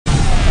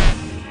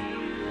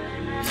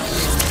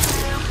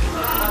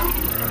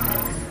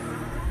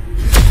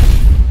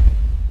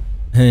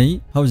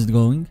Hey, how's it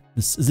going?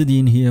 This is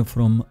Dean here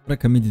from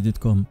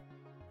Raqmedia.com.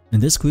 In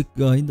this quick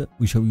guide,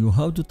 we show you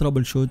how to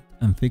troubleshoot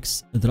and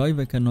fix a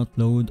driver cannot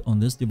load on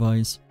this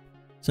device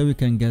so you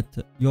can get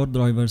your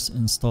drivers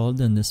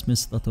installed and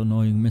dismiss that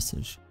annoying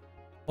message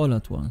all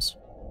at once.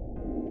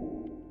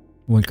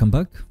 Welcome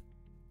back.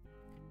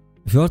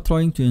 If you are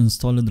trying to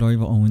install a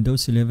driver on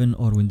Windows 11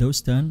 or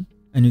Windows 10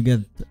 and you get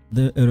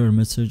the error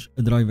message,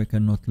 a driver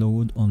cannot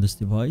load on this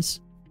device,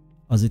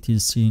 as it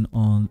is seen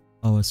on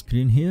our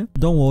screen here,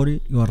 don't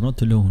worry, you are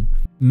not alone.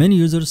 Many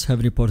users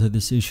have reported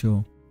this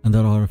issue and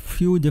there are a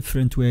few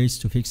different ways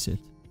to fix it.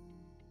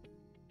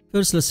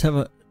 First, let's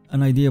have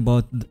an idea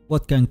about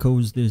what can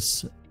cause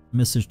this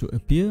message to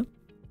appear,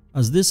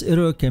 as this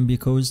error can be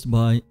caused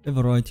by a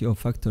variety of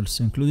factors,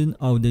 including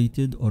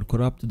outdated or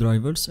corrupt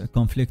drivers, a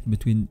conflict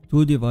between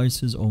two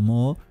devices or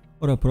more,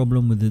 or a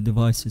problem with the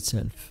device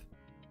itself.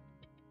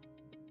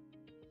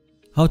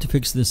 How to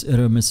fix this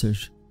error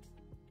message?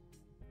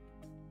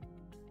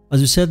 As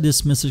we said,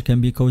 this message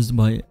can be caused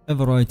by a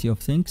variety of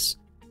things,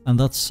 and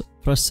that's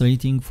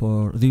frustrating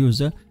for the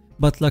user,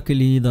 but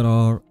luckily there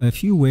are a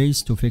few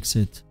ways to fix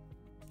it.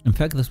 In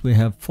fact, we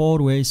have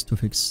 4 ways to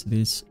fix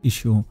this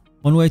issue.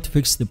 One way to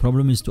fix the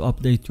problem is to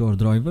update your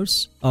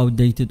drivers.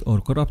 Outdated or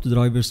corrupt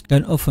drivers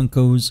can often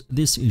cause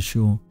this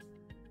issue.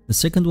 The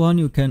second one,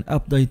 you can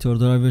update your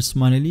drivers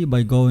manually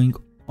by going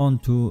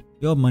onto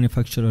your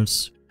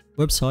manufacturer's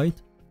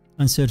website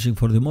and searching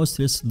for the most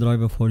recent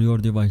driver for your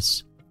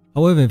device.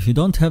 However, if you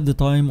don't have the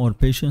time or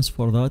patience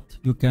for that,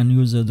 you can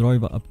use a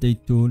driver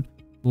update tool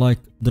like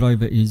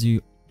Driver Easy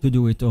to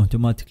do it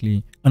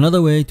automatically.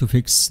 Another way to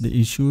fix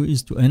the issue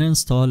is to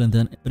uninstall and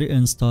then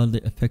reinstall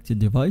the affected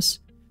device.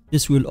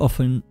 This will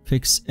often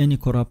fix any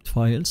corrupt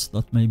files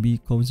that may be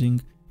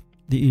causing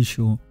the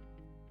issue.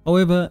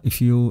 However,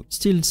 if you're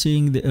still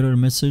seeing the error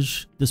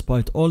message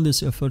despite all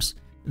these efforts,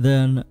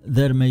 then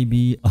there may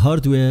be a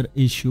hardware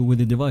issue with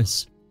the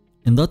device.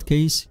 In that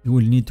case, you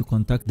will need to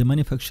contact the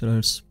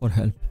manufacturers for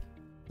help.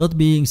 That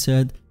being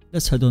said,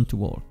 let's head on to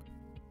work.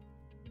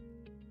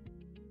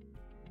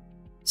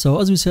 So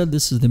as we said,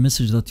 this is the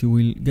message that you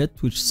will get,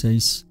 which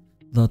says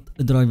that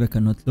a driver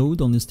cannot load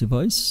on this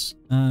device,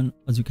 and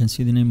as you can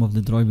see, the name of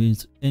the driver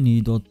is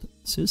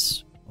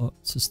ene.sys or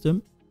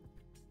system.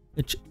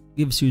 It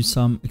gives you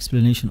some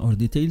explanation or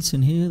details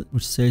in here,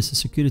 which says a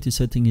security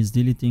setting is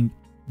deleting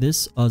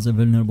this as a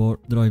vulnerable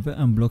driver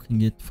and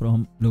blocking it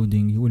from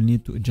loading. You will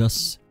need to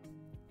adjust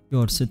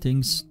your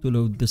settings to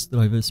load this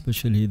driver,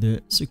 especially the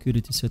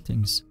security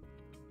settings.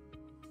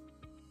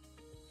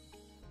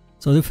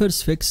 So the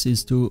first fix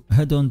is to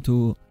head on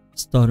to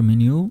Start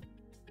menu,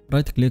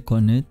 right click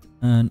on it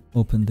and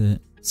open the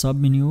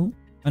sub menu,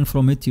 and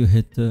from it you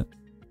hit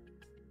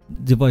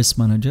Device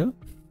Manager,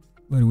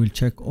 where we'll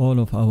check all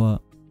of our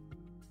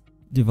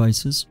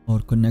devices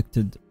or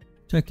connected.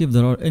 Check if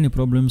there are any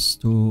problems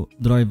to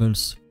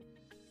drivers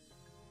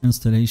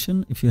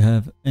installation. If you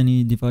have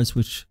any device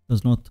which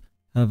does not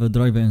have a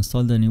driver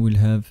installed, then you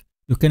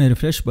can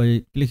refresh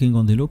by clicking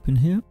on the loop in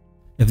here.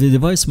 If the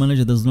device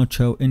manager does not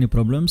show any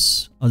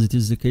problems, as it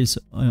is the case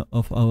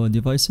of our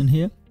device in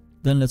here,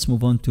 then let's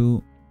move on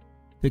to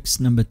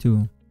fix number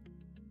 2.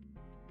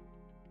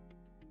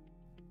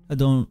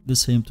 Head on the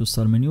same to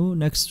Start menu.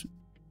 Next,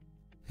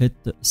 hit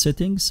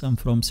Settings, and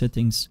from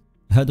Settings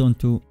head on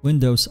to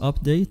Windows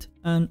Update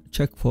and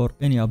check for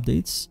any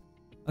updates.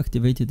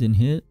 Activate it in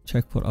here,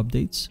 check for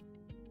updates.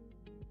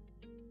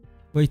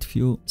 Wait a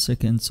few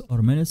seconds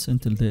or minutes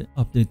until the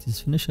update is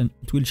finished, and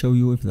it will show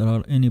you if there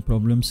are any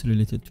problems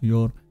related to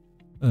your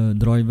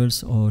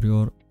drivers or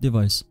your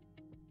device.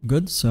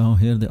 Good, so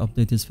here the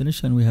update is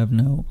finished and we have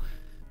now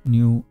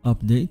new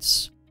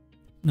updates.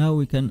 Now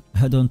we can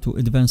head on to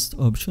Advanced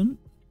option.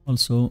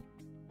 Also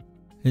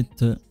hit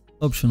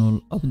Optional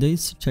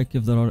updates, check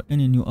if there are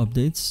any new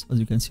updates.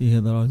 As you can see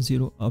here, there are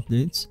 0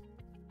 updates.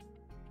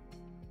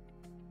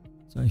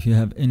 So if you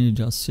have any,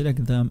 just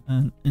select them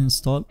and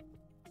install,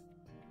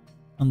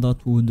 and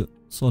that would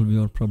solve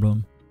your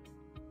problem.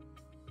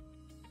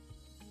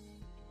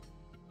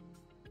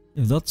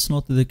 If that's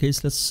not the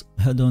case, let's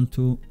head on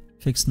to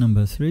fix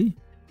number 3,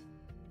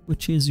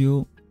 which is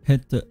you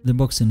hit the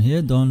box in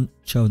here, don't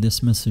show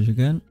this message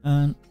again,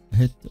 and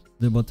hit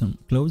the button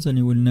close, and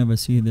you will never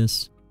see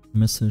this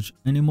message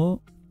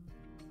anymore.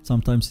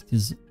 Sometimes it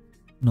is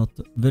not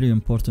very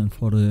important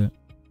for the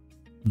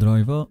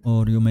driver,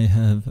 or you may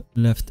have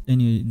left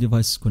any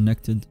device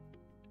connected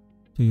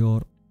to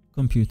your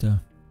computer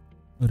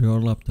or your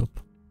laptop,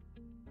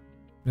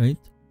 right?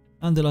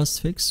 And the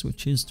last fix,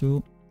 which is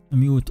to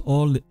mute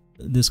all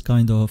this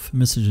kind of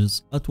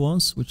messages at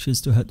once, which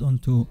is to head on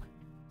to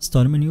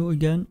Start menu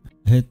again,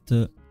 hit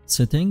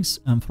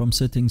Settings, and from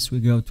Settings we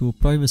go to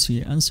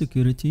Privacy and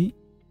Security.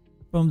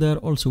 From there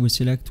also we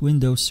select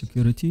Windows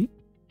Security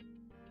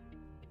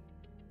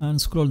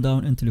and scroll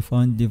down until you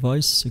find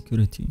Device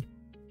Security.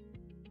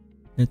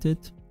 Hit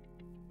it.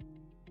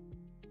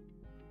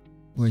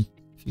 Wait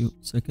a few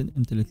seconds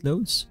until it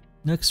loads.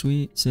 Next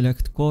we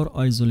select Core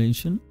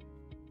Isolation,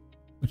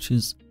 which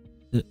is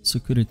the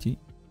security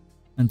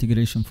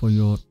integration for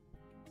your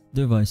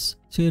device.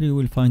 Here you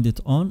will find it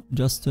on,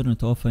 just turn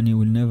it off and you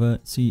will never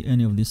see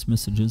any of these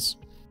messages.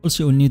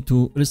 Also, you will need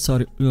to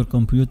restart your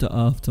computer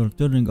after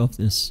turning off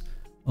this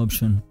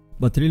option,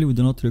 but really we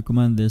do not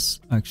recommend this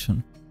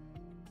action.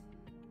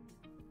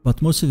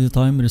 But most of the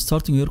time,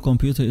 restarting your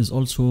computer is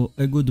also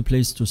a good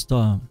place to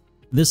start.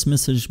 This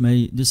message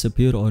may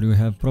disappear or you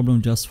have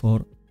problem just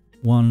for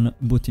one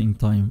booting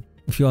time.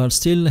 If you are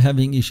still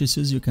having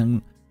issues, you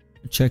can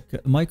check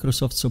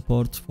Microsoft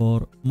support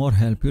for more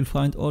help. You'll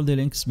find all the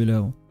links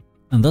below.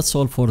 And that's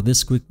all for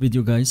this quick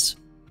video, guys.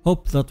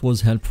 Hope that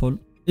was helpful.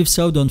 If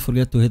so, don't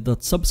forget to hit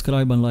that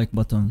subscribe and like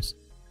buttons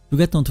to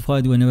get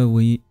notified whenever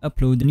we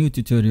upload a new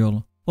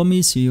tutorial. For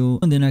me, see you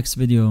in the next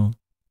video.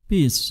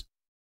 Peace.